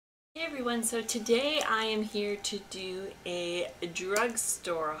Hey everyone, so today I am here to do a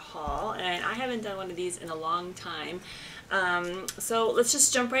drugstore haul, and I haven't done one of these in a long time. So let's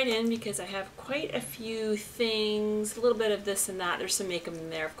just jump right in because I have quite a few things, a little bit of this and that. There's some makeup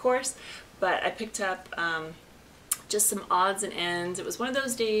in there, of course, but I picked up just some odds and ends. It was one of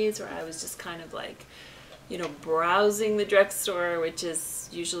those days where I was just kind of like, you know, browsing the drugstore, which is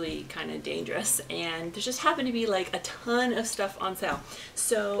usually kind of dangerous, and there just happened to be like a ton of stuff on sale.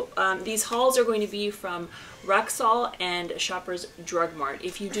 So these hauls are going to be from Rexall and Shoppers Drug Mart.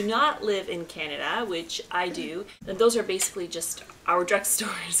 If you do not live in Canada, which I do, then those are basically just our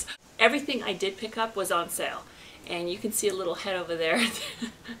drugstores. Everything I did pick up was on sale, and you can see a little head over there.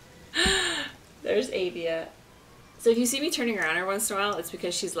 There's Avia. So if you see me turning around every once in a while, it's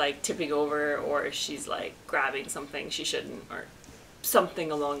because she's like tipping over or she's like grabbing something she shouldn't or something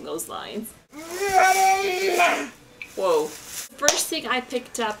along those lines. Whoa. First thing I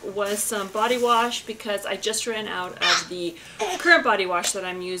picked up was some body wash because I just ran out of the current body wash that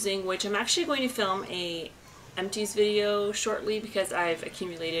I'm using, which I'm actually going to film a empties video shortly because I've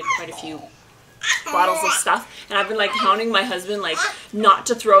accumulated quite a few bottles of stuff, and I've been like hounding my husband like not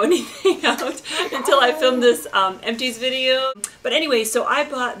to throw anything out until I film this empties video. But anyway, so I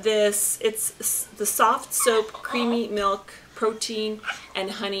bought this. It's the soft soap creamy milk protein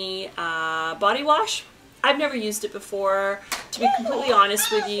and honey body wash. I've never used it before. To be completely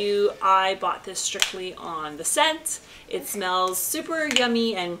honest with you, I bought this strictly on the scent. It smells super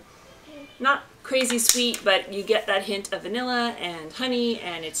yummy and not crazy sweet, but you get that hint of vanilla and honey,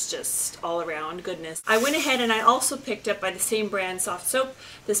 and it's just all around goodness. I went ahead and I also picked up by the same brand soft soap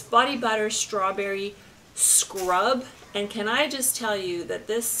this body butter strawberry scrub, and can I just tell you that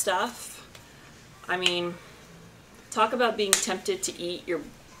this stuff, I mean, talk about being tempted to eat your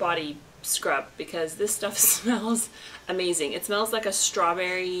body scrub, because this stuff smells amazing. It smells like a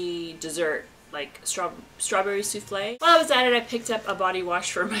strawberry dessert, like strawberry souffle. While I was at it, I picked up a body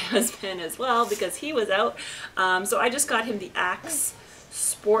wash for my husband as well because he was out. So I just got him the Axe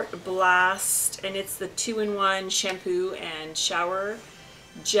Sport Blast, and it's the 2-in-1 shampoo and shower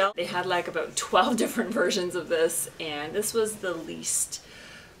gel. They had like about 12 different versions of this, and this was the least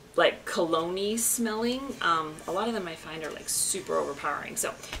like cologne-y smelling. A lot of them I find are like super overpowering.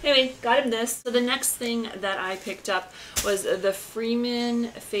 So anyway, got him this. So the next thing that I picked up was the Freeman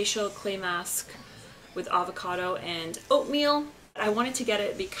facial clay mask with avocado and oatmeal. I wanted to get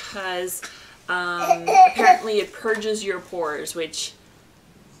it because apparently it purges your pores, which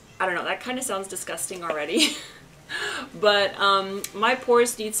I don't know, that kind of sounds disgusting already. But my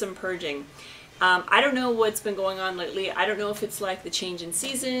pores need some purging. I don't know what's been going on lately. I don't know if it's like the change in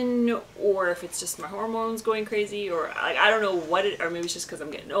season or if it's just my hormones going crazy, or I don't know what it, or maybe it's just because I'm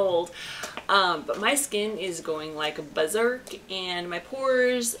getting old. But my skin is going like berserk and my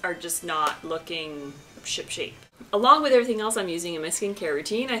pores are just not looking shipshape. Along with everything else I'm using in my skincare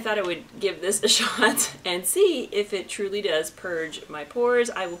routine, I thought I would give this a shot and see if it truly does purge my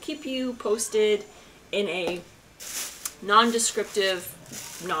pores. I will keep you posted in a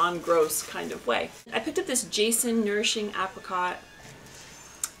non-descriptive, non-gross kind of way. I picked up this Jason Nourishing Apricot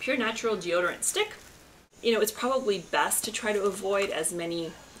Pure Natural Deodorant Stick. You know, it's probably best to try to avoid as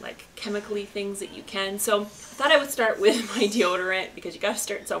many like chemically things that you can. So I thought I would start with my deodorant because you gotta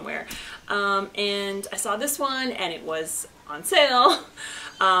start somewhere. And I saw this one and it was on sale.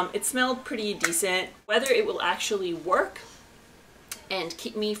 It smelled pretty decent. Whether it will actually work and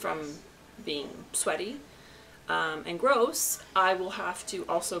keep me from being sweaty and gross, I will have to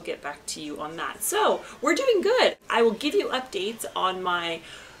also get back to you on that. So we're doing good. I will give you updates on my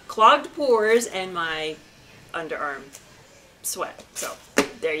clogged pores and my underarm sweat. So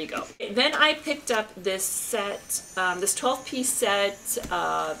there you go. Then I picked up this set, this 12-piece set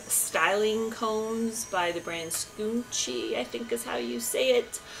of styling combs by the brand Scoonchy, I think is how you say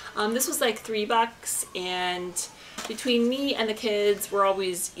it. This was like $3, and between me and the kids, we're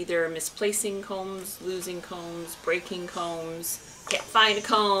always either misplacing combs, losing combs, breaking combs, can't find a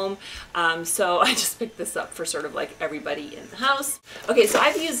comb. So I just picked this up for sort of like everybody in the house. Okay, so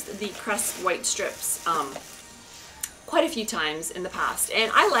I've used the Crest white strips quite a few times in the past,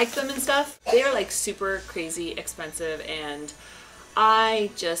 and I like them and stuff. They are like super crazy expensive, and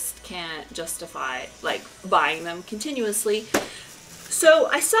I just can't justify like buying them continuously. So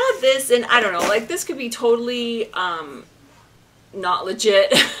I saw this, and I don't know, like this could be totally not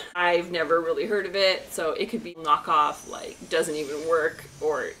legit. I've never really heard of it, so it could be knockoff, like doesn't even work,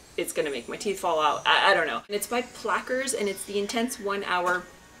 or it's gonna make my teeth fall out. I don't know. And it's by Plackers, and it's the Intense 1-Hour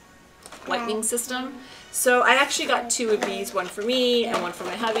Whitening System. So I actually got 2 of these, one for me and one for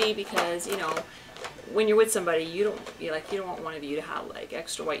my hubby, because, you know, when you're with somebody, you don't want one of you to have like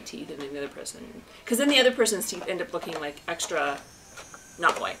extra white teeth and then the other person, because then the other person's teeth end up looking like extra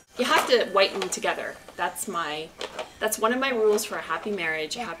not white. You have to whiten together. That's one of my rules for a happy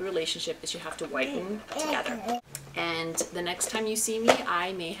marriage, a happy relationship, is you have to whiten together. And the next time you see me,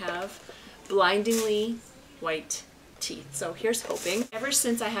 I may have blindingly white teeth. So here's hoping. Ever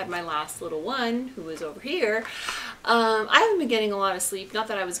since I had my last little one, who was over here, I haven't been getting a lot of sleep. Not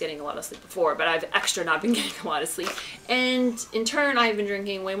that I was getting a lot of sleep before, but I've extra not been getting a lot of sleep. And in turn, I've been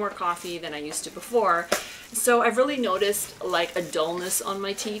drinking way more coffee than I used to before. So I've really noticed like a dullness on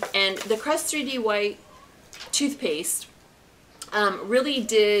my teeth. And the Crest 3D White toothpaste really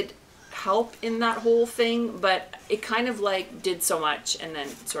did help in that whole thing, but it kind of like did so much and then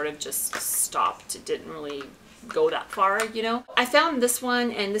sort of just stopped. It didn't really go that far, you know. I found this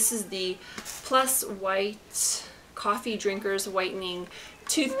one, and this is the Plus White Coffee Drinkers Whitening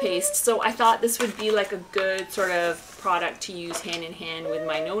Toothpaste. So I thought this would be like a good sort of product to use hand in hand with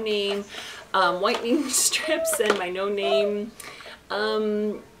my No Name whitening strips and my No Name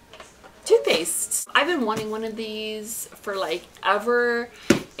toothpaste. I've been wanting one of these for like ever,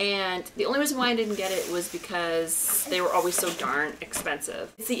 and the only reason why I didn't get it was because they were always so darn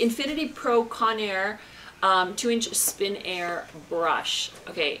expensive. It's the Infinity Pro Conair 2-inch spin air brush.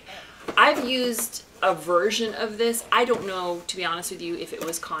 Okay, I've used a version of this. I don't know, to be honest with you, if it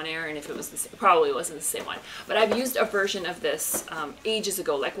was Conair and if it was the same. Probably wasn't the same one, but I've used a version of this ages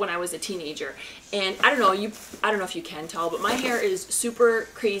ago, like when I was a teenager. And I don't know if you can tell, but my hair is super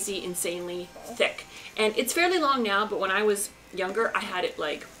crazy, insanely thick, and it's fairly long now. But when I was younger, I had it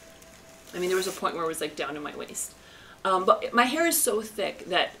like, I mean, there was a point where it was like down to my waist. But my hair is so thick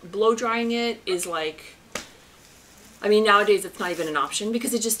that blow drying it is like, I mean, nowadays it's not even an option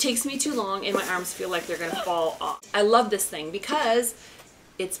because it just takes me too long and my arms feel like they're gonna fall off. I love this thing because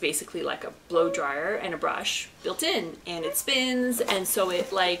it's basically like a blow dryer and a brush built in, and it spins, and so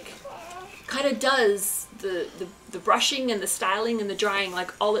it like kind of does the brushing and the styling and the drying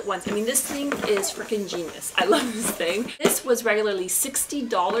like all at once. I mean, this thing is freaking genius. I love this thing. This was regularly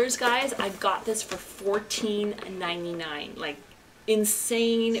 $60, guys. I got this for $14.99. Like,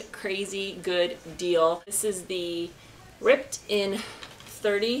 insane, crazy good deal. This is the Ripped in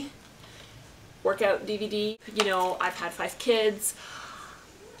 30 workout DVD. You know, I've had 5 kids.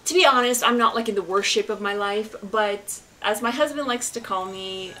 To be honest, I'm not like in the worst shape of my life, but as my husband likes to call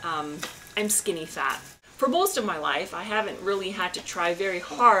me, I'm skinny fat. For most of my life, I haven't really had to try very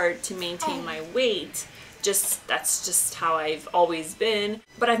hard to maintain my weight. That's just how I've always been.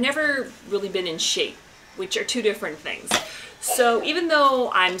 But I've never really been in shape, which are two different things. So even though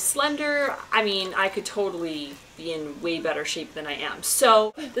I'm slender, I mean, I could totally be in way better shape than I am.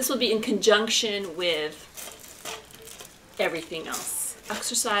 So this will be in conjunction with everything else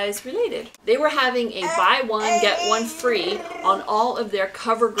exercise related. They were having a buy one, get one free on all of their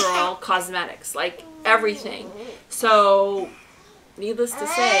CoverGirl cosmetics, like everything. So needless to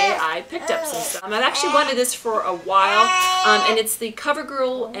say, I picked up some stuff. I've actually wanted this for a while, and it's the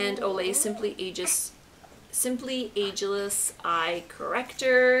CoverGirl and Olay Simply Ageless Eye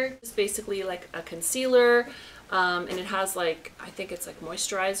Corrector. It's basically like a concealer, and it has like, I think it's like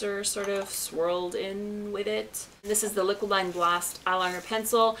moisturizer sort of swirled in with it. This is the Liquid Line Blast Eyeliner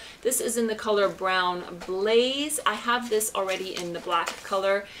Pencil. This is in the color Brown Blaze. I have this already in the black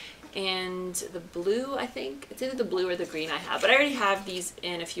color and the blue, I think. It's either the blue or the green I have, but I already have these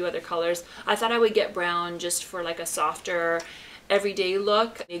in a few other colors. I thought I would get brown just for like a softer everyday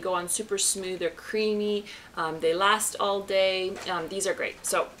look. They go on super smooth, they're creamy, they last all day. These are great.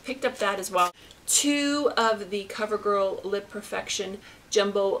 So picked up that as well. 2 of the CoverGirl Lip Perfection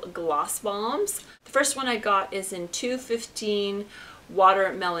Jumbo Gloss Bombs. The first one I got is in 215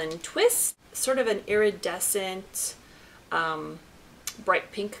 Watermelon Twist, sort of an iridescent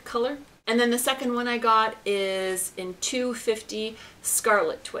bright pink color. And then the second one I got is in 250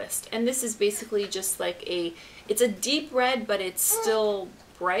 Scarlet Twist. And this is basically just like it's a deep red, but it's still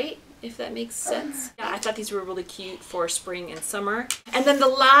bright, if that makes sense. Yeah, I thought these were really cute for spring and summer. And then the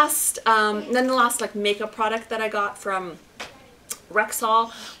last like makeup product that I got from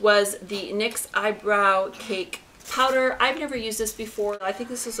Rexall was the NYX Eyebrow Cake Powder. I've never used this before. I think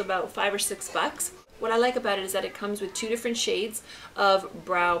this was about $5 or $6. What I like about it is that it comes with 2 different shades of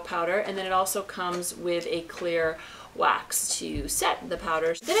brow powder, and then it also comes with a clear wax to set the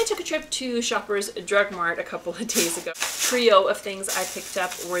powder. Then I took a trip to Shoppers Drug Mart a couple of days ago. Trio of things I picked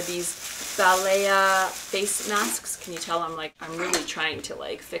up were these Balea face masks. Can you tell I'm really trying to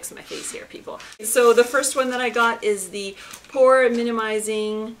like fix my face here, people. So the first one that I got is the Pore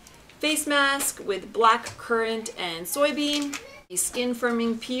Minimizing Face Mask with black currant and soybean. A skin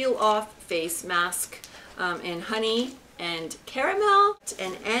firming peel off face mask in honey and caramel.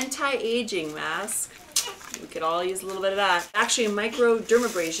 An anti-aging mask. We could all use a little bit of that. Actually, a micro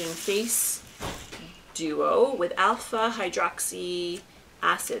dermabrasion face duo with alpha hydroxy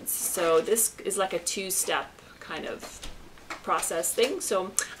acids. So this is like a two-step kind of process thing.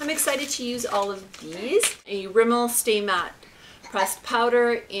 So I'm excited to use all of these. A Rimmel Stay Matte pressed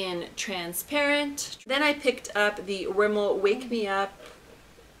powder in transparent. Then I picked up the Rimmel Wake Me Up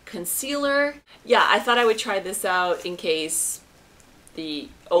concealer. Yeah, I thought I would try this out in case the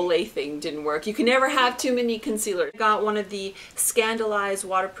Olay thing didn't work. You can never have too many concealers. I got one of the Scandalized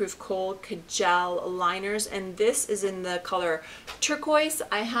Waterproof Kohl Kajal liners, and this is in the color turquoise.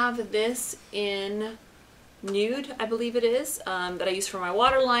 I have this in nude, I believe it is, that I use for my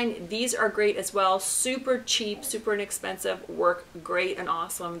waterline. These are great as well. Super cheap, super inexpensive, work great and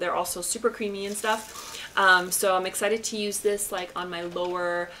awesome. They're also super creamy and stuff. So I'm excited to use this like on my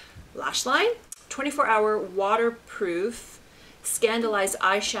lower lash line. 24-hour waterproof Scandalized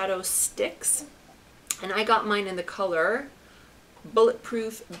eyeshadow sticks, and I got mine in the color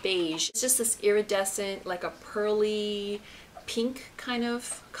Bulletproof Beige. It's just this iridescent, like a pearly pink kind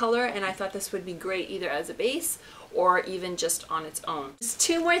of color, and I thought this would be great either as a base or even just on its own. Just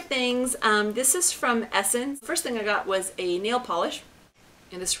two more things. This is from Essence. First thing I got was a nail polish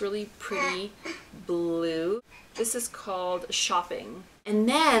in this really pretty blue. This is called Shopping. And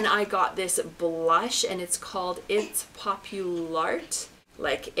then I got this blush, and it's called It's Populart,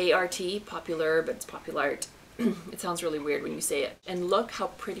 like A-R-T, popular, but it's Populart. It sounds really weird when you say it. And look how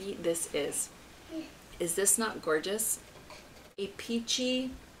pretty this is. Is this not gorgeous? A peachy,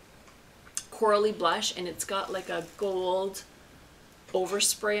 corally blush, and it's got like a gold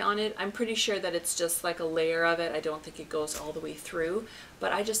overspray on it. I'm pretty sure that it's just like a layer of it. I don't think it goes all the way through,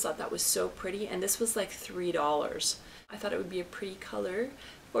 but I just thought that was so pretty, and this was like $3. I thought it would be a pretty color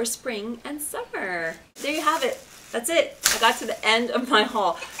for spring and summer. There you have it. That's it. I got to the end of my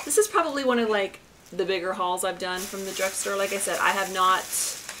haul. This is probably one of like the bigger hauls I've done from the drugstore. Like I said, I've not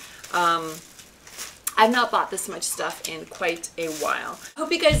bought this much stuff in quite a while. I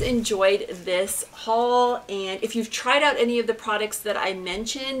hope you guys enjoyed this haul, and if you've tried out any of the products that I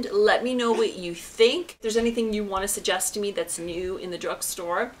mentioned, let me know what you think. If there's anything you want to suggest to me that's new in the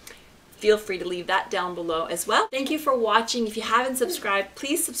drugstore, feel free to leave that down below as well. Thank you for watching. If you haven't subscribed,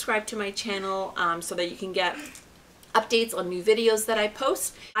 please subscribe to my channel so that you can get updates on new videos that I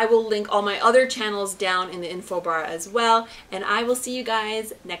post. I will link all my other channels down in the info bar as well, and I will see you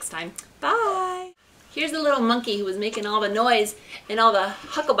guys next time. Bye! Here's the little monkey who was making all the noise and all the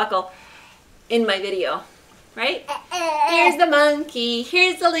hucklebuckle in my video, right? Here's the monkey,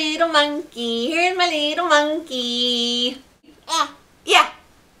 here's the little monkey, here's my little monkey. Yeah.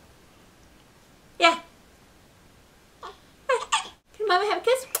 Yeah. Can Mama have a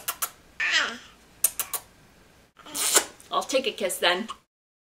kiss? I'll take a kiss then.